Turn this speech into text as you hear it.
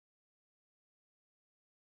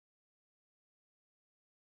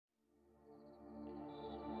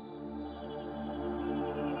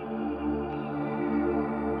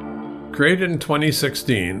Created in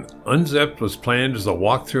 2016, Unzipped was planned as a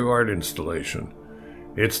walk-through art installation.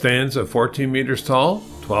 It stands at 14 meters tall,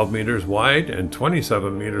 12 meters wide, and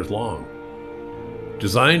 27 meters long.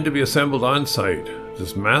 Designed to be assembled on-site,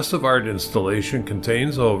 this massive art installation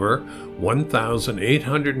contains over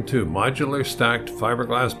 1,802 modular stacked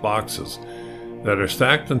fiberglass boxes that are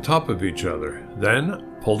stacked on top of each other,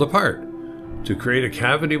 then pulled apart to create a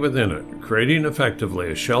cavity within it, creating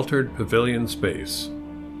effectively a sheltered pavilion space.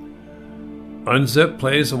 Unzipped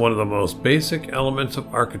plays on one of the most basic elements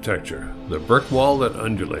of architecture, the brick wall that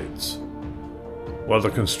undulates. While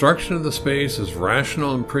the construction of the space is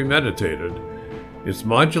rational and premeditated, its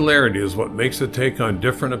modularity is what makes it take on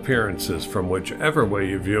different appearances from whichever way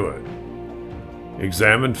you view it.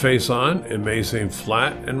 Examined face on, it may seem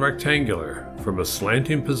flat and rectangular. From a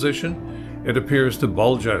slanting position, it appears to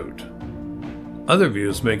bulge out. Other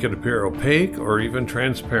views make it appear opaque or even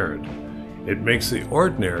transparent. It makes the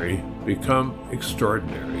ordinary become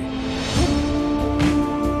extraordinary.